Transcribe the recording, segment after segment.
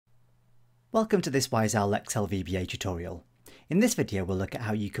Welcome to this WiseOwl Excel VBA tutorial. In this video we'll look at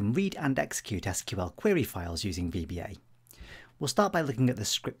how you can read and execute SQL query files using VBA. We'll start by looking at the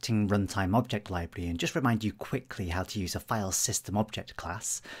scripting runtime object library and just remind you quickly how to use a file system object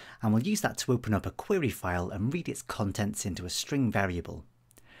class, and we'll use that to open up a query file and read its contents into a string variable.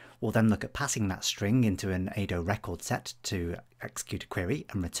 We'll then look at passing that string into an ADO record set to execute a query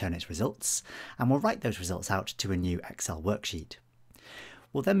and return its results, and we'll write those results out to a new Excel worksheet.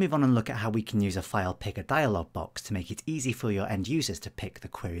 We'll then move on and look at how we can use a file picker dialog box to make it easy for your end users to pick the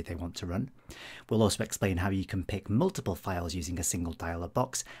query they want to run. We'll also explain how you can pick multiple files using a single dialog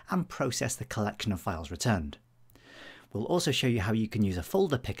box and process the collection of files returned. We'll also show you how you can use a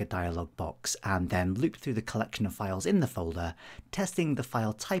folder picker dialog box and then loop through the collection of files in the folder, testing the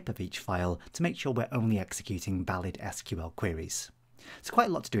file type of each file to make sure we're only executing valid SQL queries. There's quite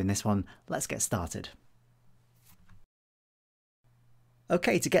a lot to do in this one. Let's get started.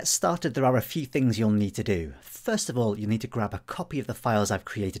 Okay, to get started there are a few things you'll need to do. First of all, you'll need to grab a copy of the files I've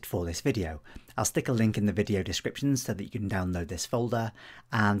created for this video. I'll stick a link in the video description so that you can download this folder,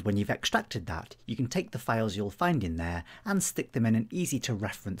 and when you've extracted that, you can take the files you'll find in there and stick them in an easy to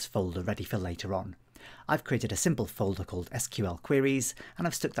reference folder ready for later on. I've created a simple folder called SQL Queries, and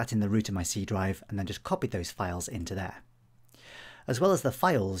I've stuck that in the root of my C drive and then just copied those files into there. As well as the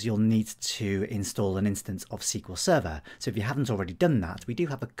files, you'll need to install an instance of SQL Server. So if you haven't already done that, we do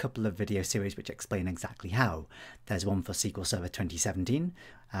have a couple of video series which explain exactly how. There's one for SQL Server 2017,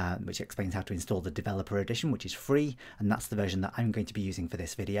 which explains how to install the developer edition, which is free, and that's the version that I'm going to be using for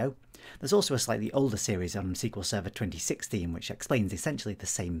this video. There's also a slightly older series on SQL Server 2016, which explains essentially the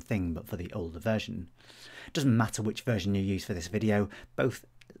same thing, but for the older version. It doesn't matter which version you use for this video, both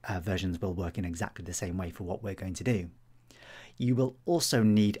versions will work in exactly the same way for what we're going to do. You will also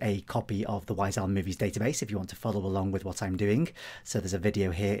need a copy of the WiseOwl Movies database if you want to follow along with what I'm doing. So there's a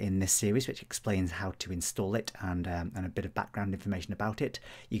video here in this series which explains how to install it and a bit of background information about it.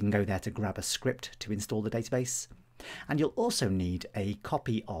 You can go there to grab a script to install the database. And you'll also need a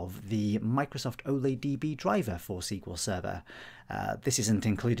copy of the Microsoft OLEDB driver for SQL Server. This isn't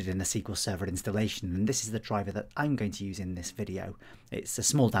included in the SQL Server installation, and this is the driver that I'm going to use in this video. It's a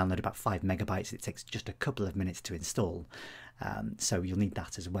small download, about 5 megabytes. It takes just a couple of minutes to install. So you'll need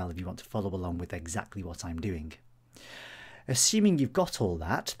that as well if you want to follow along with exactly what I'm doing. Assuming you've got all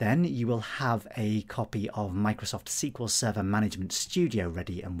that, then you will have a copy of Microsoft SQL Server Management Studio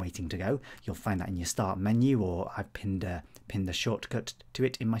ready and waiting to go. You'll find that in your Start menu, or I've pinned a shortcut to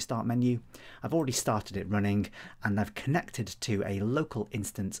it in my Start menu. I've already started it running, and I've connected to a local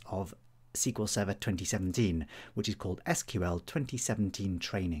instance of SQL Server 2017, which is called SQL 2017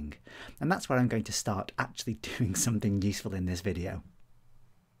 Training. And that's where I'm going to start actually doing something useful in this video.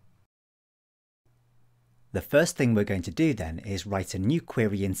 The first thing we're going to do then is write a new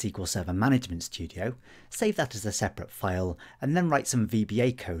query in SQL Server Management Studio, save that as a separate file, and then write some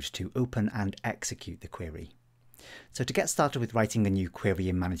VBA code to open and execute the query. So to get started with writing a new query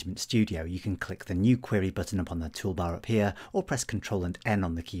in Management Studio, you can click the New Query button up on the toolbar up here, or press Ctrl and N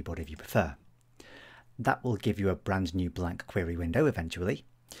on the keyboard if you prefer. That will give you a brand new blank query window eventually.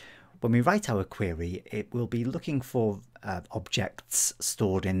 When we write our query, it will be looking for objects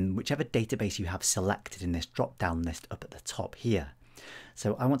stored in whichever database you have selected in this drop-down list up at the top here.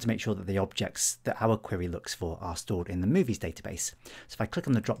 So I want to make sure that the objects that our query looks for are stored in the Movies database. So if I click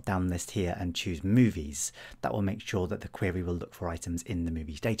on the drop-down list here and choose Movies, that will make sure that the query will look for items in the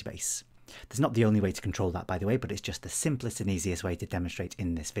Movies database. There's not the only way to control that, by the way, but it's just the simplest and easiest way to demonstrate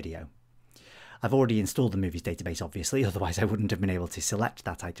in this video. I've already installed the Movies database, obviously, otherwise I wouldn't have been able to select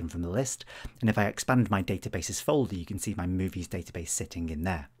that item from the list. And if I expand my databases folder, you can see my Movies database sitting in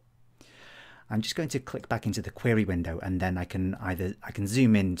there. I'm just going to click back into the query window, and then I can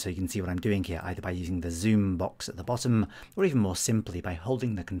zoom in so you can see what I'm doing here, either by using the zoom box at the bottom, or even more simply by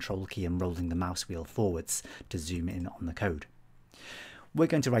holding the Control key and rolling the mouse wheel forwards to zoom in on the code. We're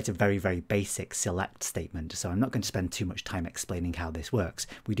going to write a very, very basic select statement, so I'm not going to spend too much time explaining how this works.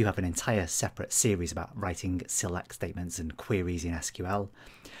 We do have an entire separate series about writing select statements and queries in SQL.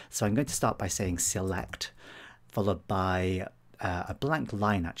 So I'm going to start by saying select, followed by a blank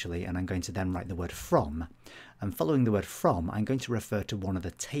line actually, and I'm going to then write the word from. And following the word from, I'm going to refer to one of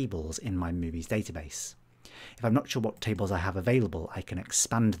the tables in my Movies database. If I'm not sure what tables I have available, I can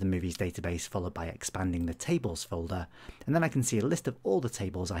expand the Movies database followed by expanding the Tables folder, and then I can see a list of all the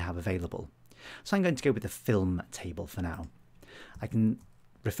tables I have available. So I'm going to go with the Film table for now. I can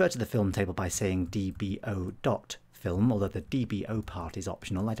refer to the Film table by saying dbo.film, although the dbo part is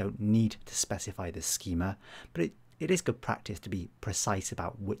optional. I don't need to specify the schema, but it is good practice to be precise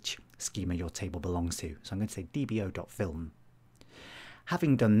about which schema your table belongs to. So I'm going to say dbo.film.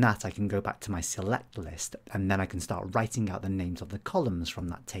 Having done that, I can go back to my select list and then I can start writing out the names of the columns from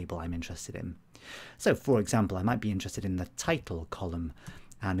that table I'm interested in. So for example, I might be interested in the title column.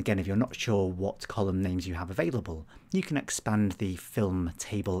 And again, if you're not sure what column names you have available, you can expand the film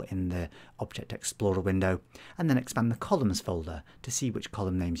table in the Object Explorer window and then expand the columns folder to see which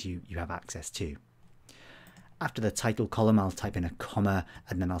column names you have access to. After the title column, I'll type in a comma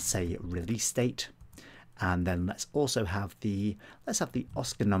and then I'll say release date. And then let's have the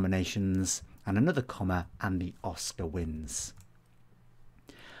Oscar nominations and another comma and the Oscar wins.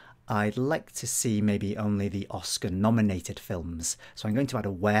 I'd like to see maybe only the Oscar nominated films. So I'm going to add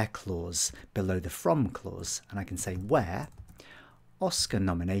a where clause below the from clause, and I can say where Oscar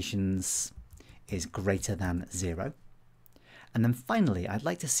nominations is greater than 0. And then finally, I'd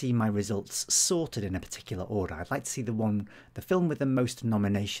like to see my results sorted in a particular order. I'd like to see the film with the most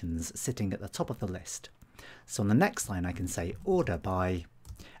nominations sitting at the top of the list. So on the next line, I can say order by,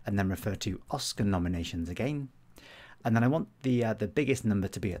 and then refer to Oscar nominations again. And then I want the biggest number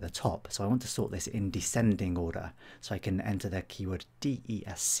to be at the top. So I want to sort this in descending order. So I can enter the keyword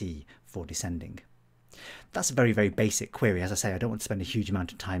DESC for descending. That's a very, very basic query. As I say, I don't want to spend a huge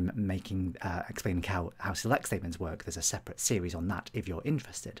amount of time explaining how select statements work. There's a separate series on that if you're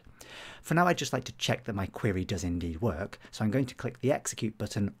interested. For now, I'd just like to check that my query does indeed work. So I'm going to click the execute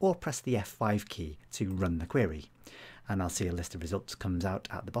button or press the F5 key to run the query. And I'll see a list of results comes out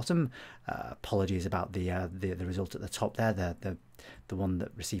at the bottom. Apologies about the result at the top there. The one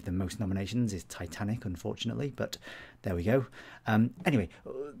that received the most nominations is Titanic, unfortunately, but there we go. Anyway,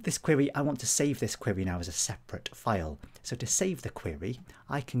 this query, I want to save this query now as a separate file. So to save the query,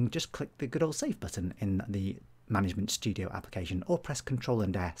 I can just click the good old save button in the Management Studio application or press Ctrl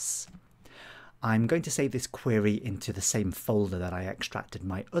and S. I'm going to save this query into the same folder that I extracted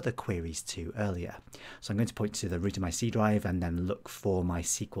my other queries to earlier. So I'm going to point to the root of my C drive and then look for my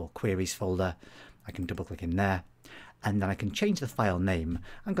SQL queries folder. I can double click in there and then I can change the file name.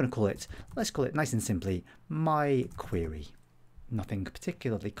 I'm going to call it, let's call it nice and simply, my query. Nothing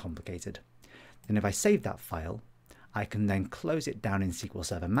particularly complicated. And if I save that file, I can then close it down in SQL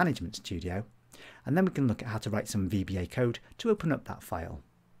Server Management Studio, and then we can look at how to write some VBA code to open up that file.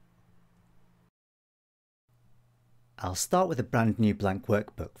 I'll start with a brand new blank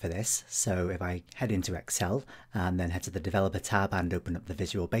workbook for this. So if I head into Excel and then head to the Developer tab and open up the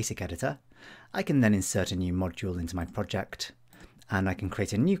Visual Basic Editor, I can then insert a new module into my project and I can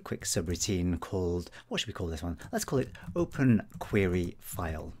create a new quick subroutine called, what should we call this one? Let's call it Open Query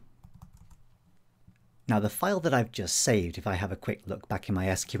File. Now the file that I've just saved, if I have a quick look back in my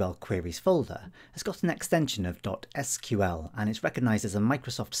SQL queries folder, has got an extension of .sql and it's recognized as a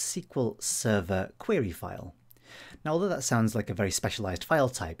Microsoft SQL Server query file. Now, although that sounds like a very specialized file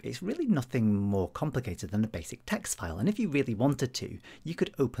type, it's really nothing more complicated than a basic text file. And if you really wanted to, you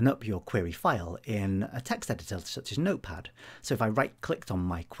could open up your query file in a text editor such as Notepad. So if I right-clicked on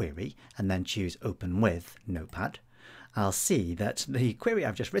my query and then choose Open with Notepad, I'll see that the query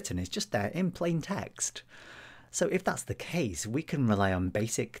I've just written is just there in plain text. So if that's the case, we can rely on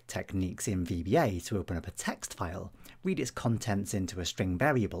basic techniques in VBA to open up a text file, read its contents into a string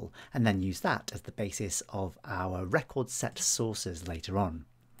variable, and then use that as the basis of our record set sources later on.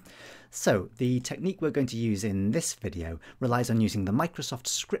 So the technique we're going to use in this video relies on using the Microsoft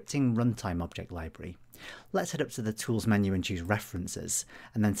Scripting Runtime Object Library. Let's head up to the Tools menu and choose References,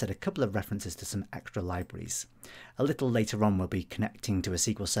 and then set a couple of references to some extra libraries. A little later on we'll be connecting to a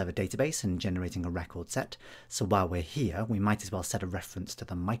SQL Server database and generating a record set, so while we're here we might as well set a reference to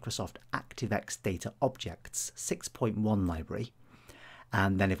the Microsoft ActiveX Data Objects 6.1 library.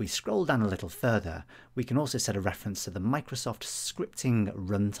 And then if we scroll down a little further, we can also set a reference to the Microsoft Scripting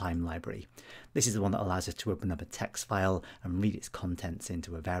Runtime library. This is the one that allows us to open up a text file and read its contents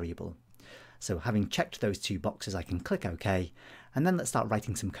into a variable. So having checked those two boxes, I can click OK, and then let's start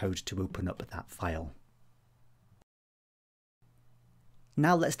writing some code to open up that file.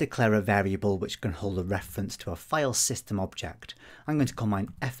 Now let's declare a variable which can hold a reference to a file system object. I'm going to call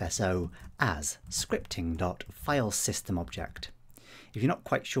mine FSO as scripting.filesystemObject. If you're not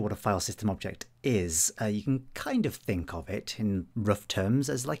quite sure what a file system object is, you can kind of think of it in rough terms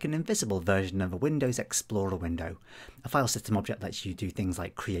as like an invisible version of a Windows Explorer window. A file system object lets you do things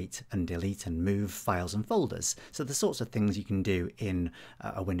like create and delete and move files and folders, so the sorts of things you can do in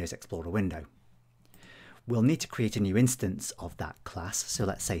a Windows Explorer window. We'll need to create a new instance of that class, so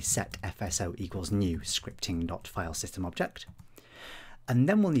let's say set FSO equals new scripting.filesystemObject. And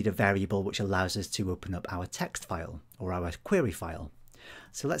then we'll need a variable which allows us to open up our text file or our query file.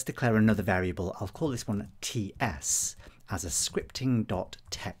 So let's declare another variable. I'll call this one TS as a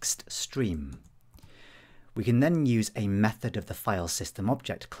scripting.textstream. We can then use a method of the file system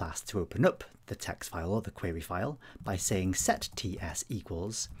object class to open up the text file or the query file by saying set ts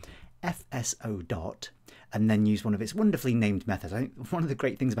equals fso dot, and then use one of its wonderfully named methods. I think one of the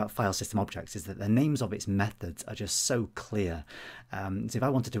great things about file system objects is that the names of its methods are just so clear. So if I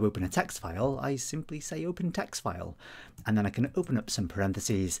wanted to open a text file, I simply say open text file, and then I can open up some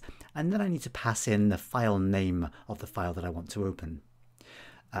parentheses, and then I need to pass in the file name of the file that I want to open.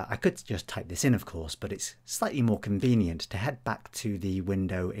 I could just type this in, of course, but it's slightly more convenient to head back to the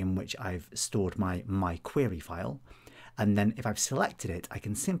window in which I've stored my query file. And then if I've selected it, I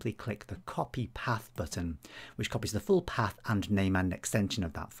can simply click the copy path button, which copies the full path and name and extension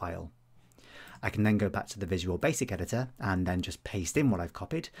of that file. I can then go back to the Visual Basic editor and then just paste in what I've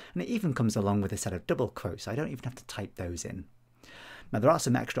copied. And it even comes along with a set of double quotes, so I don't even have to type those in. Now there are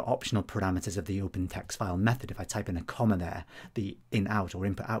some extra optional parameters of the open text file method. If I type in a comma there, the in-out or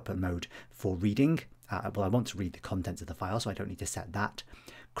input-output mode for reading, well, I want to read the contents of the file, so I don't need to set that.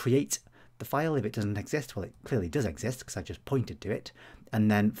 Create the file if it doesn't exist. Well, it clearly does exist because I just pointed to it.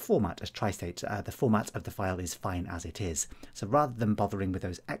 And then format as tri-state. The format of the file is fine as it is. So rather than bothering with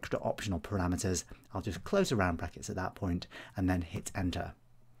those extra optional parameters, I'll just close the round brackets at that point and then hit enter.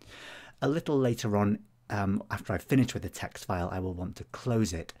 A little later on, after I've finished with the text file, I will want to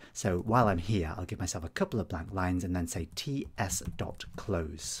close it. So while I'm here, I'll give myself a couple of blank lines and then say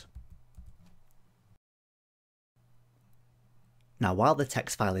ts.close. Now, while the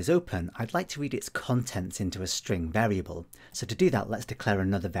text file is open, I'd like to read its contents into a string variable. So to do that, let's declare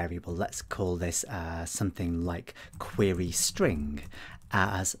another variable. Let's call this something like query string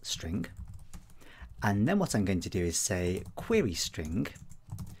as string. And then what I'm going to do is say query string,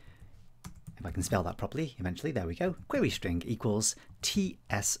 if I can spell that properly eventually, there we go, query string equals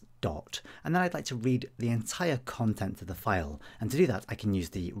ts dot, and then I'd like to read the entire content of the file, and to do that I can use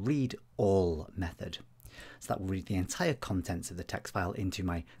the read all method. So that will read the entire contents of the text file into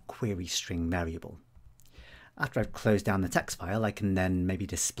my query string variable. After I've closed down the text file, I can then maybe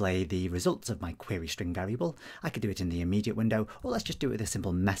display the results of my query string variable. I could do it in the immediate window, or let's just do it with a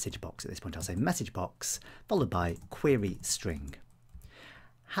simple message box. At this point I'll say message box followed by query string.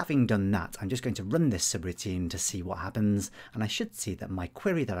 Having done that, I'm just going to run this subroutine to see what happens, and I should see that my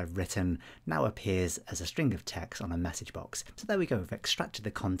query that I've written now appears as a string of text on a message box. So there we go, we've extracted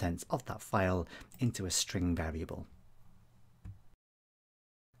the contents of that file into a string variable.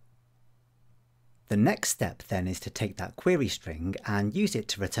 The next step then is to take that query string and use it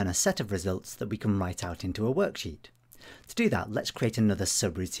to return a set of results that we can write out into a worksheet. To do that, let's create another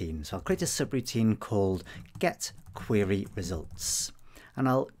subroutine. So I'll create a subroutine called getQueryResults. And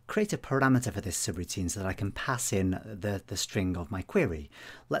I'll create a parameter for this subroutine so that I can pass in the string of my query.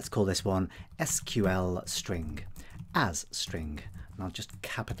 Let's call this one SQL string as string. And I'll just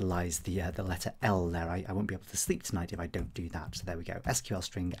capitalize the letter L there. I won't be able to sleep tonight if I don't do that. So there we go, SQL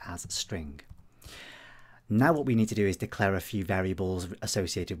string as string. Now what we need to do is declare a few variables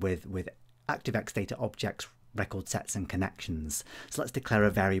associated with ActiveX data objects, record sets and connections. So let's declare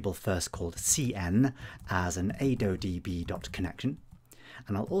a variable first called cn as an adodb.connection.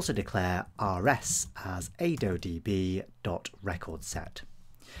 And I'll also declare rs as adodb.recordset.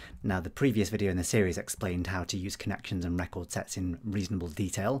 Now, the previous video in the series explained how to use connections and record sets in reasonable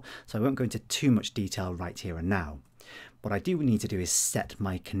detail, so I won't go into too much detail right here and now. What I do need to do is set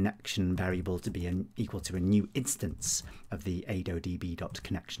my connection variable to be equal to a new instance of the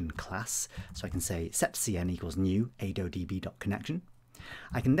adodb.connection class. So I can say set cn equals new adodb.connection.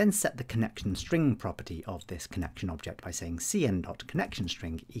 I can then set the connection string property of this connection object by saying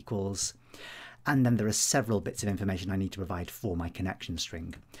cn.connectionString equals, and then there are several bits of information I need to provide for my connection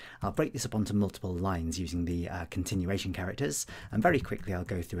string. I'll break this up onto multiple lines using the continuation characters, and very quickly I'll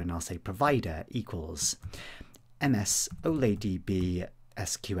go through and I'll say provider equals ms_oladb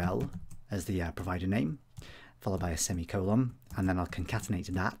SQL as the provider name, followed by a semicolon, and then I'll concatenate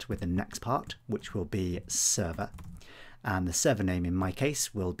that with the next part, which will be server. And the server name in my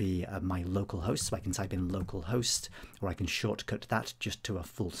case will be my local host, so I can type in localhost, or I can shortcut that just to a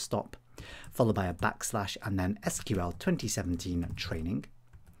full stop, followed by a backslash and then SQL 2017 training,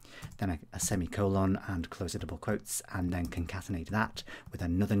 then a semicolon and close the double quotes, and then concatenate that with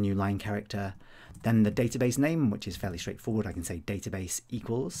another new line character. Then the database name, which is fairly straightforward, I can say database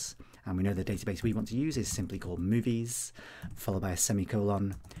equals, and we know the database we want to use is simply called movies, followed by a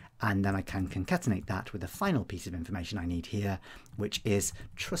semicolon, and then I can concatenate that with the final piece of information I need here, which is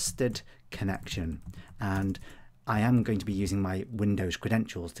trusted connection. And I am going to be using my Windows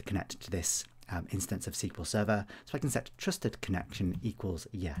credentials to connect to this instance of SQL Server, so I can set trusted connection equals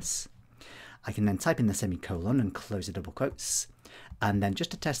yes. I can then type in the semicolon and close the double quotes. And then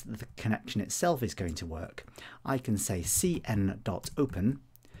just to test that the connection itself is going to work, I can say cn.open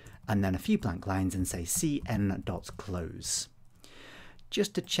and then a few blank lines and say cn.close.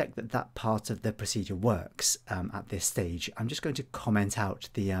 Just to check that that part of the procedure works at this stage, I'm just going to comment out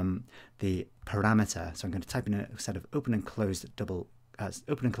the parameter. So I'm going to type in a set of open and closed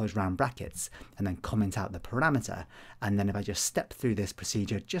round brackets and then comment out the parameter. And then if I just step through this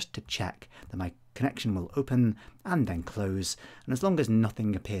procedure just to check that my connection will open and then close, and as long as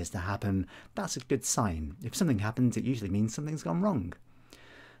nothing appears to happen, that's a good sign. If something happens, it usually means something's gone wrong.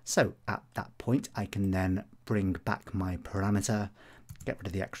 So at that point, I can then bring back my parameter, get rid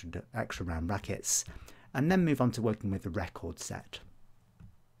of the extra round brackets, and then move on to working with the record set.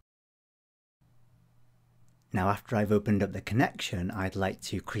 Now, after I've opened up the connection, I'd like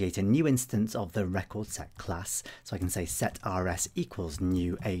to create a new instance of the record set class. So I can say set rs equals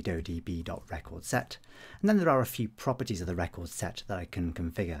new adodb.recordset. And then there are a few properties of the record set that I can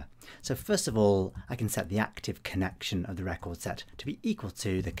configure. So first of all, I can set the active connection of the record set to be equal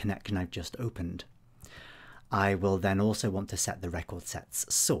to the connection I've just opened. I will then also want to set the record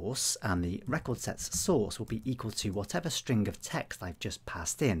set's source, and the record set's source will be equal to whatever string of text I've just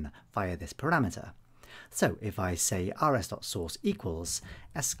passed in via this parameter. So if I say rs.source equals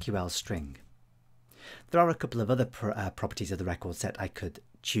SQL string. There are a couple of other properties of the record set I could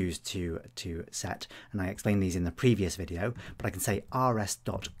choose to set, and I explained these in the previous video, but I can say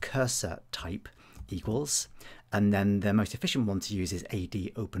rs.cursor type equals, and then the most efficient one to use is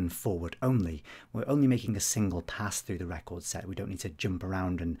AD open forward only. We're only making a single pass through the record set. We don't need to jump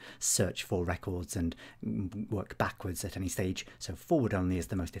around and search for records and work backwards at any stage, so forward only is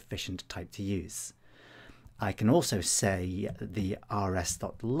the most efficient type to use. I can also say the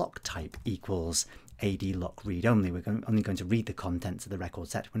rs.lock type equals AD lock read only. We're only going to read the contents of the record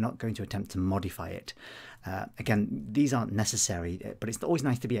set. We're not going to attempt to modify it. Again, these aren't necessary, but it's always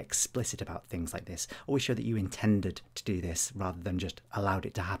nice to be explicit about things like this. Always show that you intended to do this rather than just allowed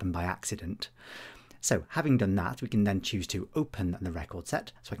it to happen by accident. So having done that, we can then choose to open the record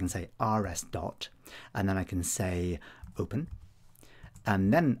set. So I can say rs dot, and then I can say open.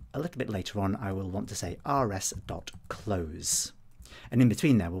 And then a little bit later on, I will want to say rs.close. And in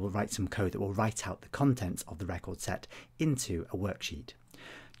between there, we'll write some code that will write out the contents of the record set into a worksheet.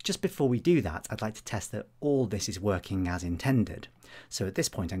 Just before we do that, I'd like to test that all this is working as intended. So at this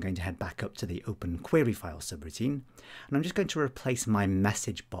point, I'm going to head back up to the open query file subroutine, and I'm just going to replace my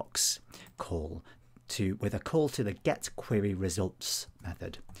message box call with a call to the getQueryResults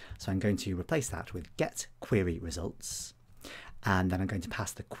method. So I'm going to replace that with getQueryResults. And then I'm going to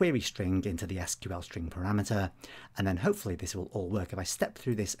pass the query string into the SQL string parameter, and then hopefully this will all work if I step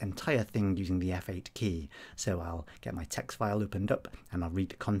through this entire thing using the F8 key. So I'll get my text file opened up, and I'll read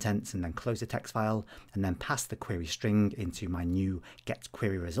the contents and then close the text file, and then pass the query string into my new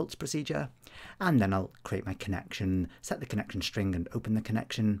getQueryResults procedure, and then I'll create my connection, set the connection string and open the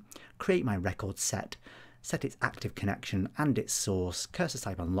connection, create my record set, set its active connection and its source, cursor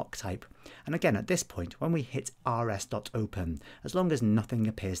type and lock type. And again, at this point, when we hit rs.open, as long as nothing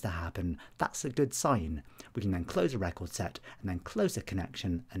appears to happen, that's a good sign. We can then close the record set and then close the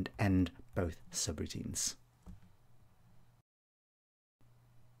connection and end both subroutines.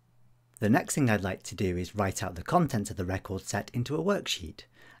 The next thing I'd like to do is write out the contents of the record set into a worksheet.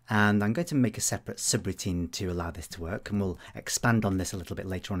 And I'm going to make a separate subroutine to allow this to work, and we'll expand on this a little bit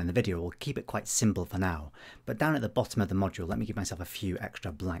later on in the video. We'll keep it quite simple for now. But down at the bottom of the module, let me give myself a few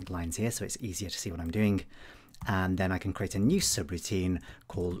extra blank lines here so it's easier to see what I'm doing. And then I can create a new subroutine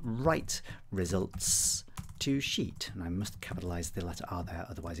called write results to sheet. And I must capitalize the letter R there,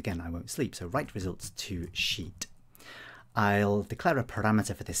 otherwise again I won't sleep. So write results to sheet. I'll declare a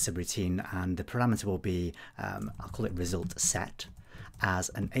parameter for this subroutine, and the parameter will be, I'll call it result set, as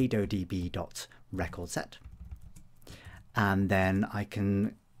an adodb.recordset. And then I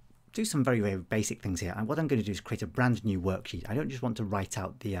can do some very, very basic things here. And what I'm going to do is create a brand new worksheet. I don't just want to write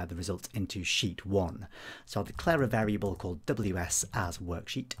out the results into sheet 1. So I'll declare a variable called ws as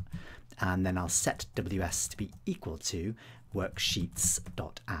worksheet, and then I'll set ws to be equal to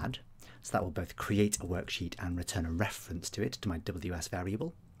worksheets.add. So that will both create a worksheet and return a reference to it, to my ws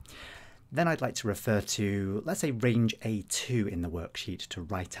variable. Then I'd like to refer to, let's say, range A2 in the worksheet to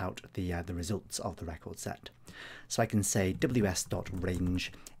write out the results of the record set. So I can say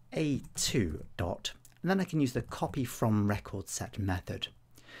ws.range A2 dot, and then I can use the copy from record set method.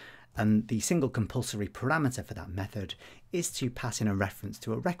 And the single compulsory parameter for that method is to pass in a reference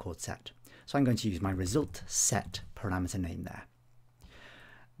to a record set. So I'm going to use my result set parameter name there.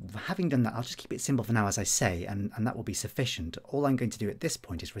 having done that, I'll just keep it simple for now, as I say, and that will be sufficient. All I'm going to do at this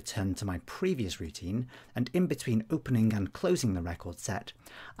point is return to my previous routine, and in between opening and closing the record set,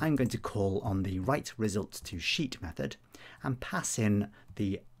 I'm going to call on the write results to sheet method and pass in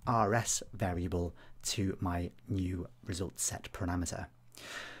the rs variable to my new results set parameter.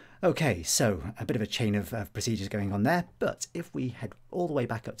 Okay, so a bit of a chain of procedures going on there, but if we head all the way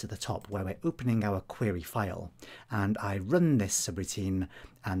back up to the top where we're opening our query file and I run this subroutine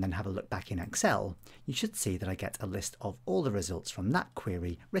and then have a look back in Excel, you should see that I get a list of all the results from that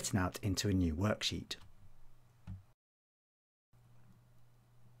query written out into a new worksheet.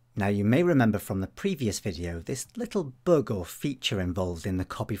 Now you may remember from the previous video this little bug or feature involved in the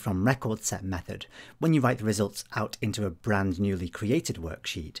copy from record set method. When you write the results out into a brand newly created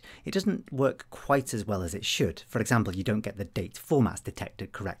worksheet, it doesn't work quite as well as it should. For example, you don't get the date formats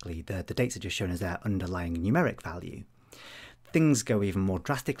detected correctly. The dates are just shown as their underlying numeric value. Things go even more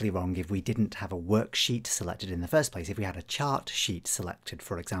drastically wrong if we didn't have a worksheet selected in the first place. If we had a chart sheet selected,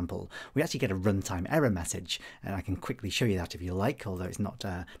 for example, we actually get a runtime error message, and I can quickly show you that if you like, although it's not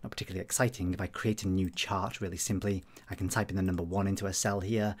particularly exciting. If I create a new chart really simply, I can type in the number 1 into a cell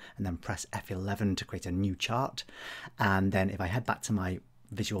here and then press F11 to create a new chart. And then if I head back to my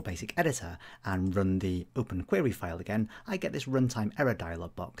Visual Basic Editor and run the open query file again, I get this runtime error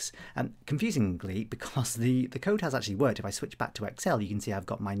dialog box. And confusingly, because the code has actually worked, if I switch back to Excel, you can see I've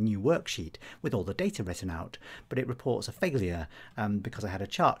got my new worksheet with all the data written out, but it reports a failure because I had a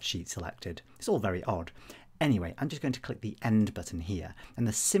chart sheet selected. It's all very odd. Anyway, I'm just going to click the End button here, and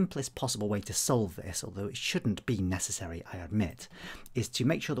the simplest possible way to solve this, although it shouldn't be necessary, I admit, is to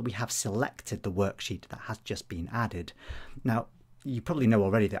make sure that we have selected the worksheet that has just been added. Now, you probably know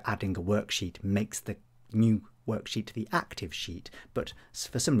already that adding a worksheet makes the new worksheet the active sheet, but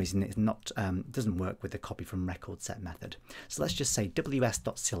for some reason it's not doesn't work with the copy from record set method. So let's just say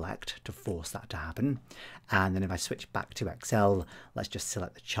ws.select to force that to happen, and then if I switch back to Excel, let's just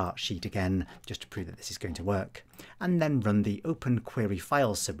select the chart sheet again just to prove that this is going to work, and then run the open query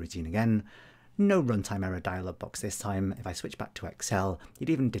file subroutine again. No runtime error dialog box this time. If I switch back to Excel, it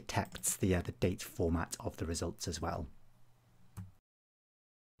even detects the date format of the results as well.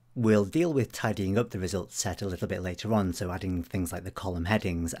 We'll deal with tidying up the results set a little bit later on, so adding things like the column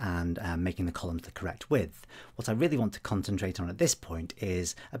headings and making the columns the correct width. What I really want to concentrate on at this point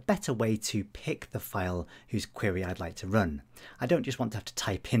is a better way to pick the file whose query I'd like to run. I don't just want to have to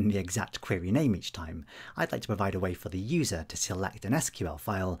type in the exact query name each time. I'd like to provide a way for the user to select an SQL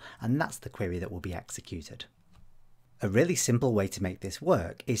file, and that's the query that will be executed. A really simple way to make this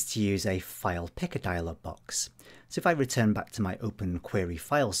work is to use a file picker dialog box. So if I return back to my open query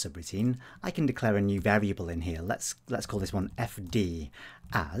file subroutine, I can declare a new variable in here. Let's call this one fd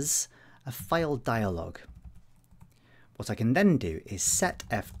as a file dialog. What I can then do is set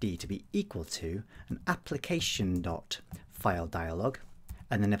fd to be equal to an application.file dialog.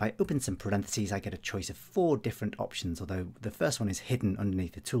 And then if I open some parentheses, I get a choice of 4 different options, although the first one is hidden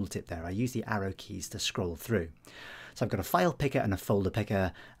underneath the tooltip there. I use the arrow keys to scroll through. So I've got a file picker and a folder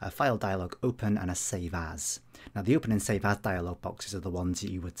picker, a file dialog open and a save as. Now the open and save as dialog boxes are the ones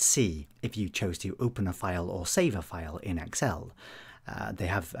that you would see if you chose to open a file or save a file in Excel. They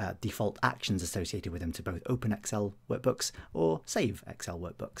have default actions associated with them to both open Excel workbooks or save Excel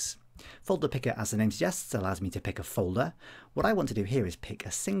workbooks. Folder picker, as the name suggests, allows me to pick a folder. What I want to do here is pick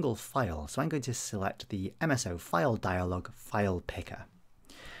a single file, so I'm going to select the MSO file dialog file picker.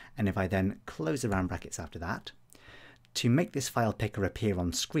 And if I then close the round brackets after that, to make this file picker appear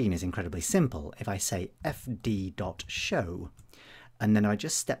on screen is incredibly simple. If I say fd.show, and then I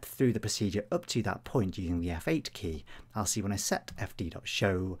just step through the procedure up to that point using the F8 key, I'll see when I set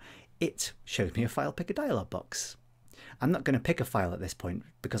fd.show, it shows me a file picker dialog box. I'm not going to pick a file at this point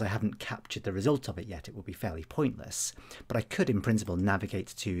because I haven't captured the result of it yet. It will be fairly pointless, but I could in principle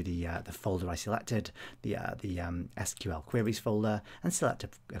navigate to the folder I selected, the SQL queries folder, and select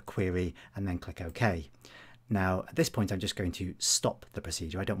a query and then click OK. Now at this point I'm just going to stop the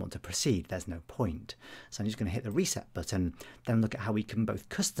procedure. I don't want to proceed, there's no point. So I'm just going to hit the reset button, then look at how we can both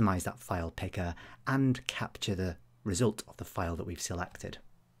customize that file picker and capture the result of the file that we've selected.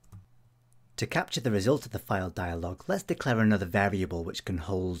 To capture the result of the file dialog, let's declare another variable which can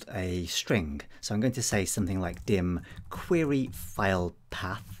hold a string. So I'm going to say something like dim query file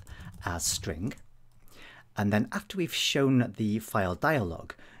path as string. And then after we've shown the file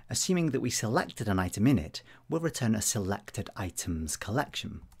dialog, assuming that we selected an item in it, we'll return a selected items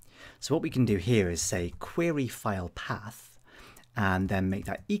collection. So what we can do here is say query file path and then make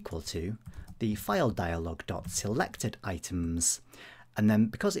that equal to the file dialog dot selected items. And then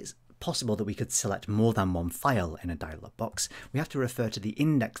because it's possible that we could select more than one file in a dialog box, we have to refer to the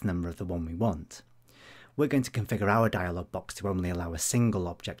index number of the one we want. We're going to configure our dialog box to only allow a single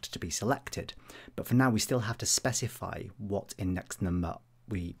object to be selected, but for now we still have to specify what index number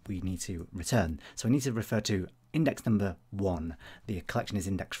we need to return. So I need to refer to index number 1. The collection is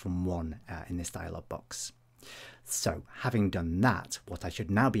indexed from 1 in this dialog box. So having done that, what I should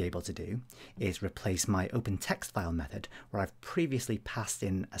now be able to do is replace my open text file method where I've previously passed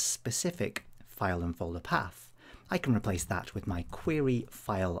in a specific file and folder path. I can replace that with my query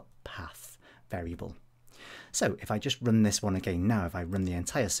file path variable. So if I just run this one again now, if I run the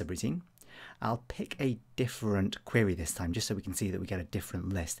entire subroutine, I'll pick a different query this time just so we can see that we get a different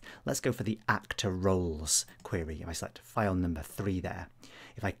list. Let's go for the actor roles query. If I select file number 3 there,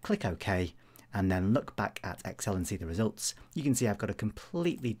 if I click OK and then look back at Excel and see the results, you can see I've got a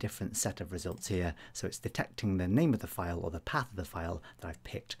completely different set of results here. So it's detecting the name of the file or the path of the file that I've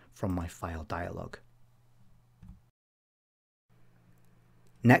picked from my file dialog.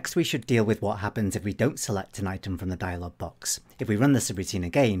 Next, we should deal with what happens if we don't select an item from the dialog box. If we run the subroutine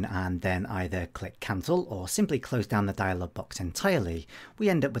again and then either click cancel or simply close down the dialog box entirely, we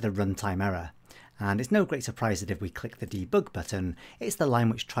end up with a runtime error. And it's no great surprise that if we click the debug button, it's the line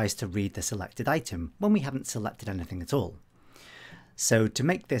which tries to read the selected item when we haven't selected anything at all. So to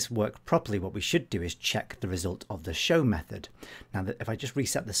make this work properly, what we should do is check the result of the show method. Now, if I just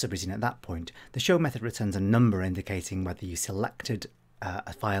reset the subroutine at that point, the show method returns a number indicating whether you selected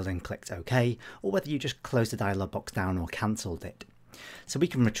a file and clicked OK, or whether you just closed the dialog box down or cancelled it. So we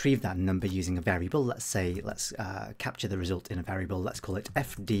can retrieve that number using a variable. Let's capture the result in a variable. Let's call it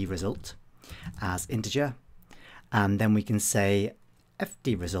fd result as integer, and then we can say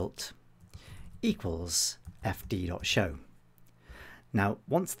fd result equals fd.show. Now,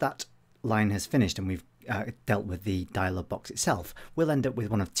 once that line has finished and we've dealt with the dialog box itself, we'll end up with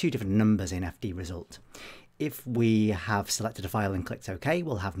one of two different numbers in fd result. If we have selected a file and clicked OK,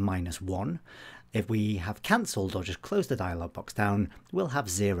 we'll have -1. If we have cancelled or just closed the dialog box down, we'll have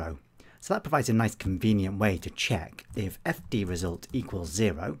 0. So that provides a nice convenient way to check if fd result equals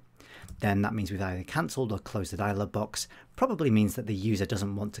 0, then that means we've either cancelled or closed the dialog box, probably means that the user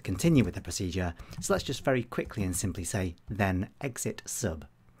doesn't want to continue with the procedure. So let's just very quickly and simply say, then exit sub.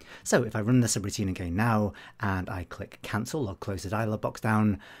 So if I run the subroutine again now and I click cancel or close the dialog box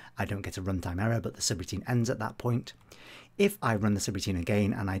down, I don't get a runtime error, but the subroutine ends at that point. If I run the subroutine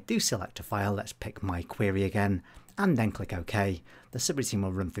again and I do select a file, let's pick my query again, and then click OK, the subroutine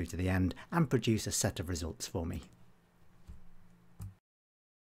will run through to the end and produce a set of results for me.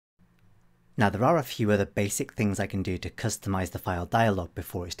 Now, there are a few other basic things I can do to customize the file dialog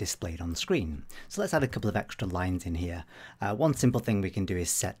before it's displayed on the screen. So let's add a couple of extra lines in here. One simple thing we can do is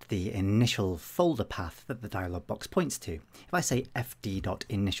set the initial folder path that the dialog box points to. If I say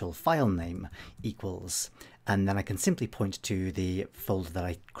fd.initialFilename equals, and then I can simply point to the folder that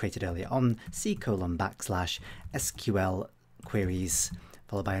I created earlier on, c:/SQL queries,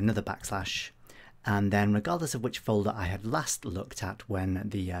 followed by another backslash. And then regardless of which folder I had last looked at when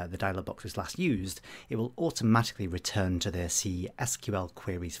the dialog box was last used, it will automatically return to the C SQL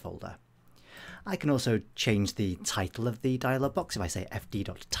queries folder. I can also change the title of the dialog box. If I say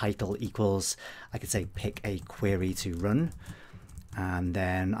fd.title equals, I could say pick a query to run. And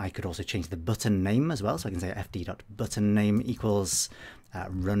then I could also change the button name as well. So I can say fd.buttonname equals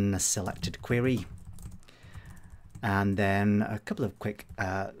run a selected query. And then a couple of quick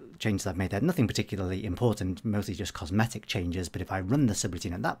changes I've made there. Nothing particularly important, mostly just cosmetic changes, but if I run the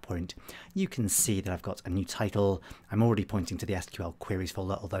subroutine at that point, you can see that I've got a new title. I'm already pointing to the SQL queries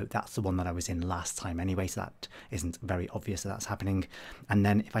folder, although that's the one that I was in last time anyway, so that isn't very obvious that that's happening. And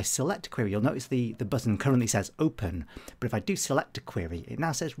then if I select a query, you'll notice the button currently says open, but if I do select a query, it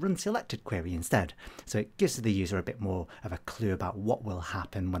now says run selected query instead. So it gives the user a bit more of a clue about what will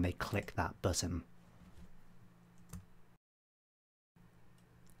happen when they click that button.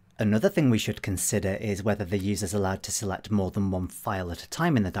 Another thing we should consider is whether the user is allowed to select more than one file at a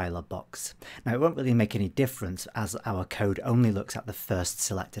time in the dialog box. Now, it won't really make any difference as our code only looks at the first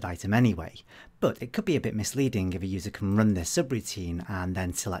selected item anyway, but it could be a bit misleading if a user can run this subroutine and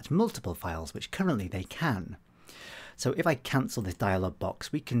then select multiple files, which currently they can. So if I cancel this dialog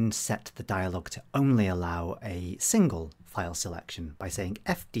box, we can set the dialog to only allow a single file selection by saying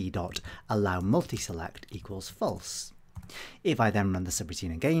fd.allowMultiselect equals false. If I then run the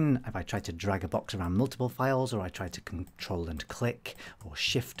subroutine again, if I try to drag a box around multiple files, or I try to control and click or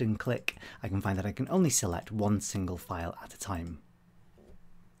shift and click, I can find that I can only select one single file at a time.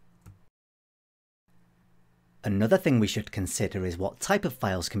 Another thing we should consider is what type of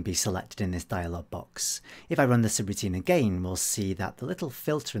files can be selected in this dialog box. If I run the subroutine again, we'll see that the little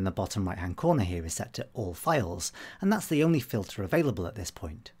filter in the bottom right hand corner here is set to all files, and that's the only filter available at this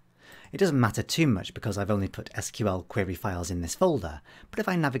point. It doesn't matter too much because I've only put SQL query files in this folder, but if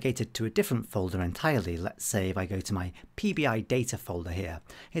I navigated to a different folder entirely, let's say if I go to my PBI data folder here,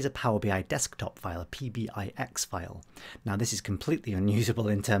 here's a Power BI desktop file, a PBIX file. Now this is completely unusable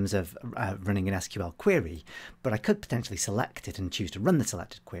in terms of running an SQL query, but I could potentially select it and choose to run the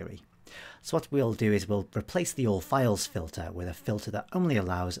selected query. So what we'll do is we'll replace the all files filter with a filter that only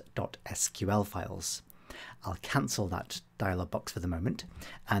allows .sql files. I'll cancel that dialog box for the moment,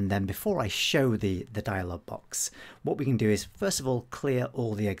 and then before I show the dialog box, what we can do is first of all clear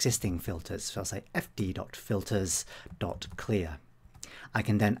all the existing filters. So I'll say fd.filters.clear. I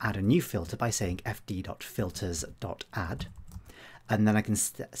can then add a new filter by saying fd.filters.add, and then I can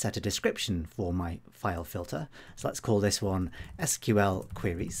set a description for my file filter. So let's call this one SQL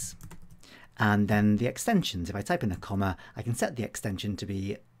queries, and then the extensions. If I type in a comma, I can set the extension to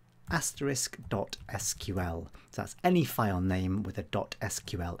be *.sql. So that's any file name with a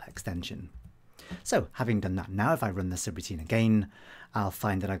 .sql extension. So having done that now, if I run the subroutine again, I'll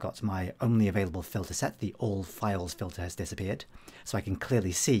find that I've got my only available filter set. The all files filter has disappeared, so I can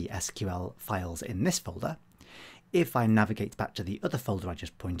clearly see SQL files in this folder. If I navigate back to the other folder I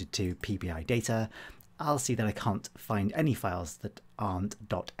just pointed to, PBI data, I'll see that I can't find any files that aren't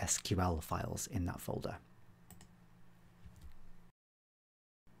 .sql files in that folder.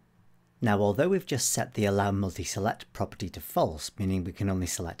 Now, although we've just set the allow multi-select property to false, meaning we can only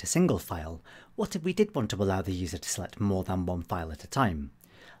select a single file, what if we did want to allow the user to select more than one file at a time?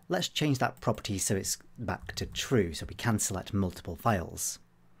 Let's change that property so it's back to true, so we can select multiple files.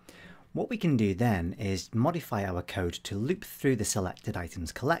 What we can do then is modify our code to loop through the selected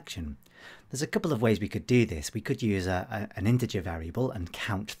items collection. There's a couple of ways we could do this. We could use an integer variable and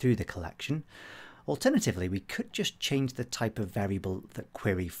count through the collection. Alternatively, we could just change the type of variable that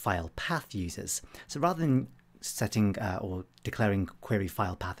query file path uses. So rather than setting or declaring query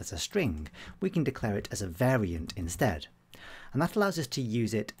file path as a string, we can declare it as a variant instead. And that allows us to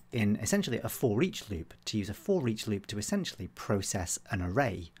use it in essentially a for each loop, to use a for each loop to essentially process an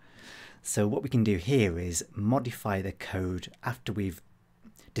array. So what we can do here is modify the code after we've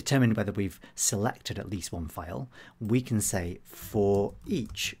determined whether we've selected at least one file. We can say for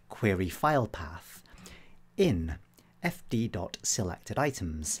each query file path in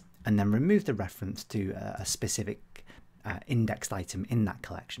fd.selectedItems, and then remove the reference to a specific indexed item in that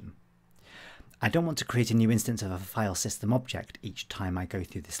collection. I don't want to create a new instance of a file system object each time I go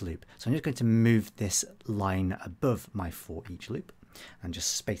through this loop, so I'm just going to move this line above my for each loop and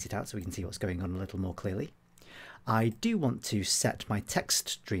just space it out so we can see what's going on a little more clearly. I do want to set my text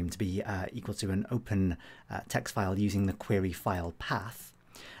stream to be equal to an open text file using the query file path,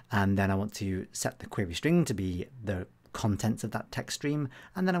 and then I want to set the query string to be the contents of that text stream,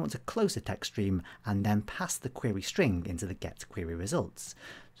 and then I want to close the text stream and then pass the query string into the get query results.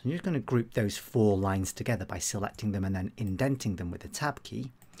 So I'm just going to group those four lines together by selecting them and then indenting them with the tab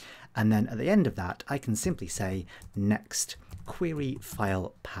key, and then at the end of that I can simply say next query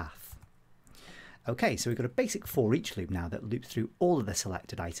file path. Okay, so we've got a basic for each loop now that loops through all of the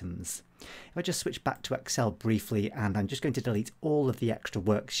selected items. If I just switch back to Excel briefly, and I'm just going to delete all of the extra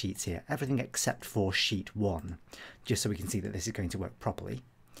worksheets here, everything except for sheet 1, just so we can see that this is going to work properly.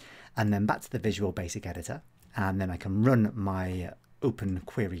 And then back to the Visual Basic Editor, and then I can run my open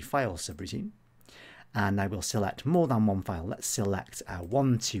query file subroutine, and I will select more than one file. Let's select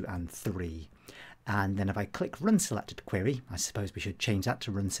 1, 2, and 3. And then if I click Run Selected Query, I suppose we should change that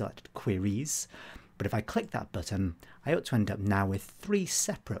to Run Selected Queries. But if I click that button, I ought to end up now with 3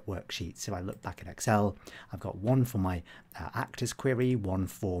 separate worksheets. If I look back at Excel, I've got one for my actors query, one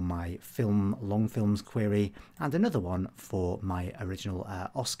for my long films query, and another one for my original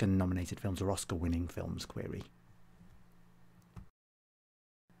Oscar nominated films or Oscar winning films query.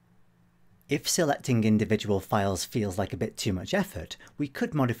 If selecting individual files feels like a bit too much effort, we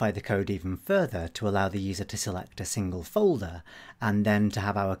could modify the code even further to allow the user to select a single folder and then to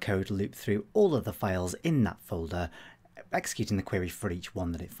have our code loop through all of the files in that folder, executing the query for each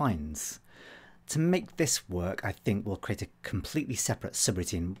one that it finds. To make this work, I think we'll create a completely separate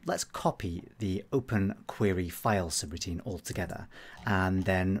subroutine. Let's copy the open query file subroutine altogether and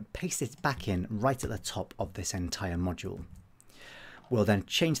then paste it back in right at the top of this entire module. We'll then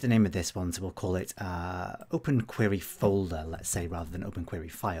change the name of this one, so we'll call it Open Query Folder, let's say, rather than Open Query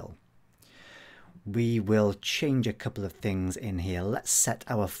File. We will change a couple of things in here. Let's set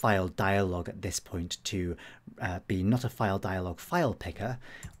our file dialog at this point to be not a file dialog file picker.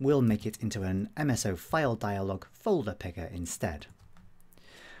 We'll make it into an MSO file dialog folder picker instead.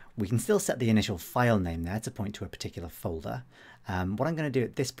 We can still set the initial file name there to point to a particular folder. What I'm going to do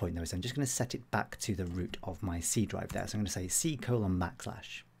at this point though is I'm just going to set it back to the root of my C drive there. So I'm going to say C:/.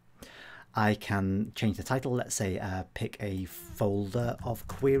 I can change the title, let's say pick a folder of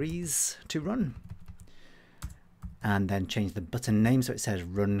queries to run, and then change the button name so it says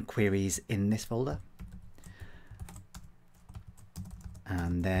run queries in this folder.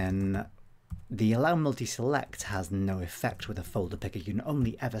 And then the allow multi-select has no effect with a folder picker. You can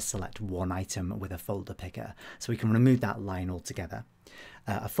only ever select one item with a folder picker, so we can remove that line altogether.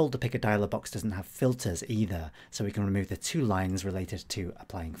 A folder picker dialog box doesn't have filters either, so we can remove the two lines related to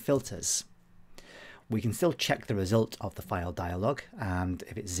applying filters. We can still check the result of the file dialog, and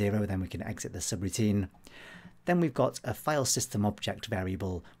if it's 0 then we can exit the subroutine. Then we've got a file system object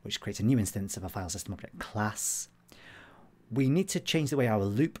variable which creates a new instance of a file system object class. We need to change the way our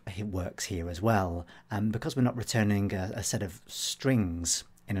loop works here as well, because we're not returning a set of strings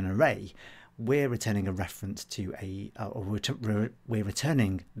in an array. We're returning a reference to we're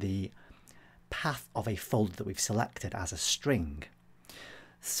returning the path of a folder that we've selected as a string.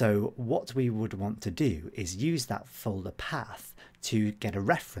 So what we would want to do is use that folder path to get a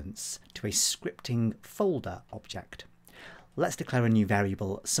reference to a scripting folder object. Let's declare a new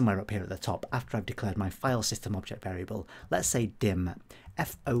variable somewhere up here at the top after I've declared my file system object variable. Let's say dim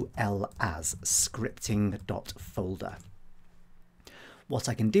fol as scripting.folder. What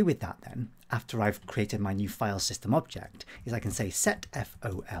I can do with that then, after I've created my new file system object, is I can say set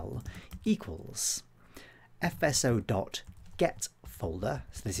fol equals fso.getFolder.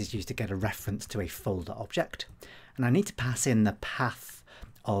 So this is used to get a reference to a folder object. And I need to pass in the path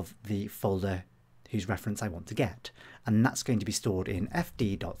of the folder whose reference I want to get. And that's going to be stored in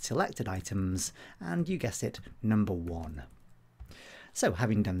fd.selectedItems, and you guessed it, number 1. So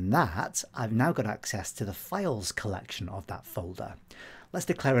having done that, I've now got access to the files collection of that folder. Let's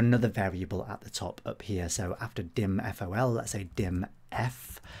declare another variable at the top up here. So after dim fol, let's say dim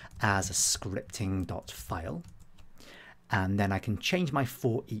f as a scripting.file. And then I can change my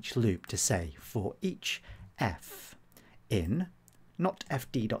for each loop to say for each f in not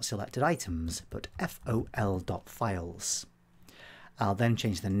fd.selectedItems, but fol.files. I'll then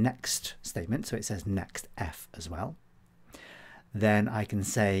change the next statement so it says next f as well. Then I can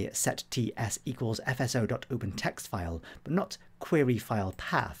say set ts equals fso.openTextFile, but not query file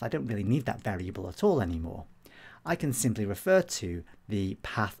path. I don't really need that variable at all anymore. I can simply refer to the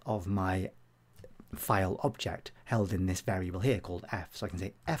path of my file object held in this variable here called f. So I can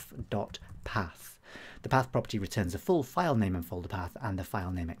say f.path. The path property returns the full file name and folder path and the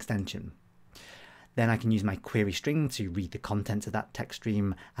file name extension. Then I can use my query string to read the contents of that text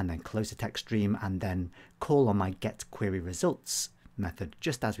stream and then close the text stream and then call on my getQueryResults method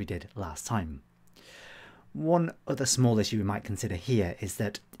just as we did last time. One other small issue we might consider here is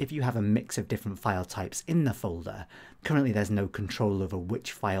that if you have a mix of different file types in the folder, currently there's no control over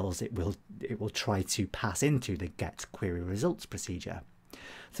which files it will try to pass into the getQueryResults procedure.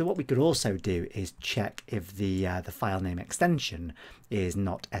 So what we could also do is check if the file name extension is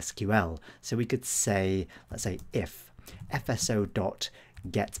not SQL. So we could say, let's say if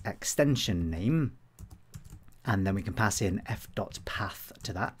fso.getExtensionName, and then we can pass in f.path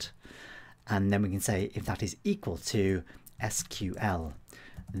to that. And then we can say if that is equal to SQL,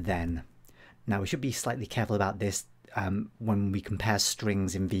 then. Now we should be slightly careful about this. When we compare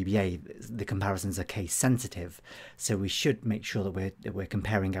strings in VBA, the comparisons are case sensitive, so we should make sure that we're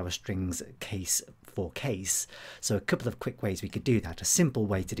comparing our strings case for case. So a couple of quick ways we could do that. A simple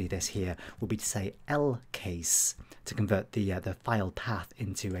way to do this here would be to say lcase to convert the file path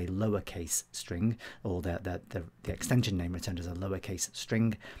into a lowercase string, or the extension name returned as a lowercase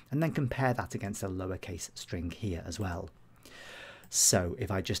string, and then compare that against a lowercase string here as well. So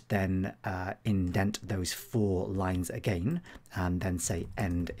if I just then indent those 4 lines again and then say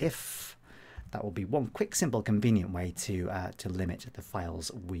end if, that will be one quick, simple, convenient way to limit the files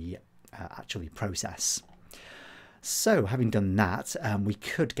we actually process. So having done that, we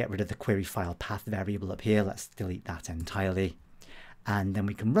could get rid of the query file path variable up here. Let's delete that entirely. And then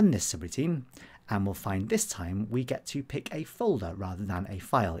we can run this subroutine, and we'll find this time we get to pick a folder rather than a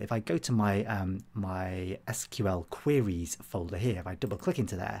file. If I go to my my SQL queries folder here, if I double click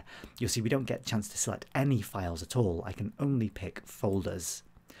into there, you'll see we don't get a chance to select any files at all. I can only pick folders.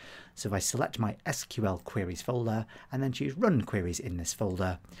 So if I select my SQL queries folder and then choose run queries in this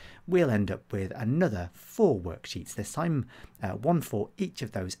folder, we'll end up with another 4 worksheets this time, one for each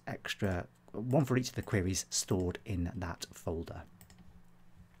of those extra one for each of the queries stored in that folder.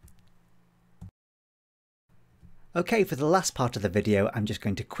 Okay, for the last part of the video, I'm just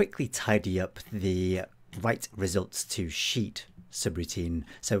going to quickly tidy up the write results to sheet subroutine.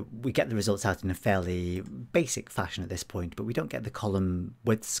 So we get the results out in a fairly basic fashion at this point, but we don't get the column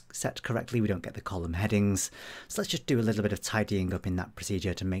widths set correctly, we don't get the column headings. So let's just do a little bit of tidying up in that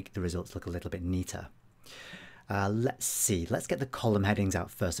procedure to make the results look a little bit neater. Let's get the column headings out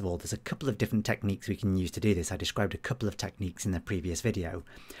first of all. There's a couple of different techniques we can use to do this. I described a couple of techniques in the previous video.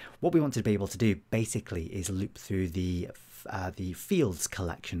 What we want to be able to do basically is loop through the fields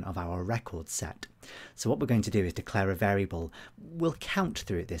collection of our record set. So what we're going to do is declare a variable. We'll count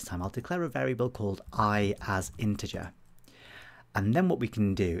through it this time. I'll declare a variable called I as integer. And then what we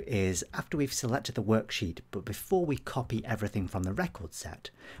can do is, after we've selected the worksheet, but before we copy everything from the record set,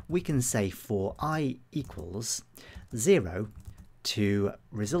 we can say for I equals 0 to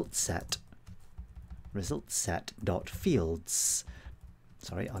result set dot fields.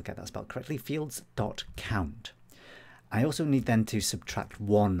 Sorry, I'll get that spelled correctly. Fields dot count. I also need then to subtract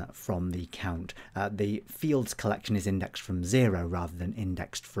 1 from the count. The fields collection is indexed from 0 rather than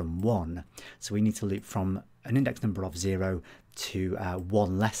indexed from 1. So we need to loop from an index number of 0 to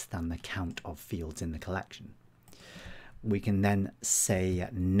 1 less than the count of fields in the collection. We can then say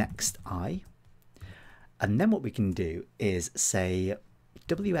next I, and then what we can do is say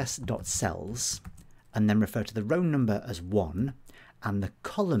ws.cells and then refer to the row number as 1 and the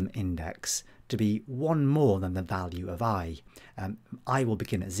column index to be 1 more than the value of I. I will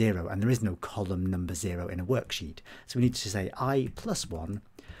begin at 0 and there is no column number 0 in a worksheet. So we need to say I plus 1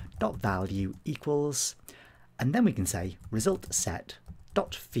 dot value equals, and then we can say result set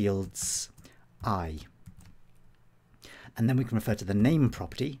dot fields I. And then we can refer to the name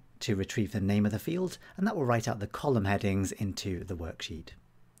property to retrieve the name of the field, and that will write out the column headings into the worksheet.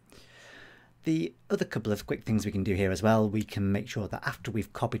 The other couple of quick things we can do here as well, we can make sure that after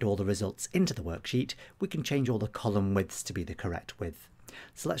we've copied all the results into the worksheet, we can change all the column widths to be the correct width.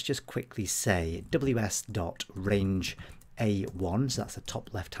 So let's just quickly say ws.range A1, so that's the top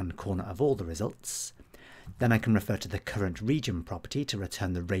left-hand corner of all the results. Then I can refer to the current region property to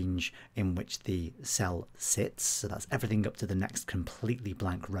return the range in which the cell sits, so that's everything up to the next completely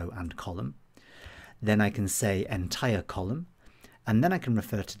blank row and column. Then I can say entire column, and then I can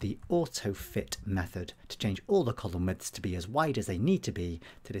refer to the auto-fit method to change all the column widths to be as wide as they need to be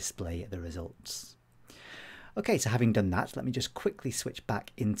to display the results. Okay, so having done that, let me just quickly switch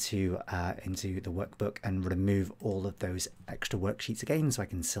back into the workbook and remove all of those extra worksheets again, so I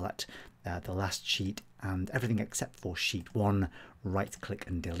can select the last sheet and everything except for sheet 1, right-click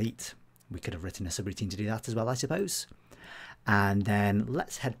and delete. We could have written a subroutine to do that as well, I suppose. And then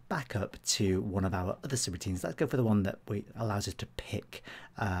let's head back up to one of our other subroutines. Let's go for the one that allows us to pick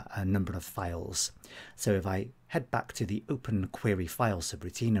a number of files. So if I head back to the open query file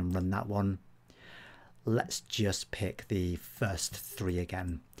subroutine and run that one, let's just pick the first 3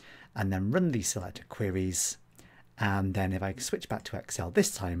 again and then run these selected queries. And then if I switch back to Excel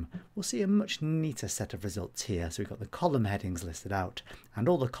this time, we'll see a much neater set of results here. So we've got the column headings listed out and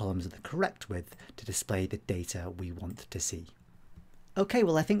all the columns are the correct width to display the data we want to see. Okay,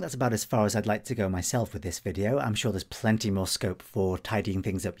 well I think that's about as far as I'd like to go myself with this video. I'm sure there's plenty more scope for tidying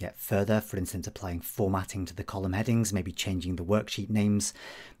things up yet further, for instance applying formatting to the column headings, maybe changing the worksheet names,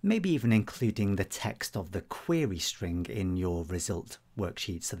 maybe even including the text of the query string in your result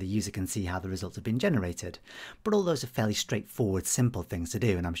worksheet so the user can see how the results have been generated. But all those are fairly straightforward, simple things to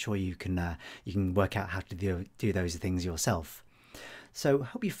do, and I'm sure you can work out how to do those things yourself. So I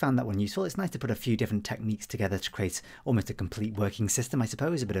hope you found that one useful. It's nice to put a few different techniques together to create almost a complete working system, I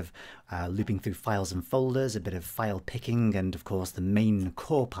suppose. A bit of looping through files and folders, a bit of file picking, and of course the main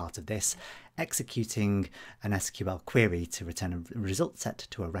core part of this, executing an SQL query to return a result set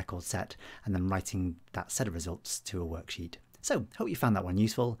to a record set, and then writing that set of results to a worksheet. So hope you found that one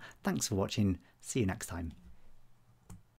useful. Thanks for watching. See you next time.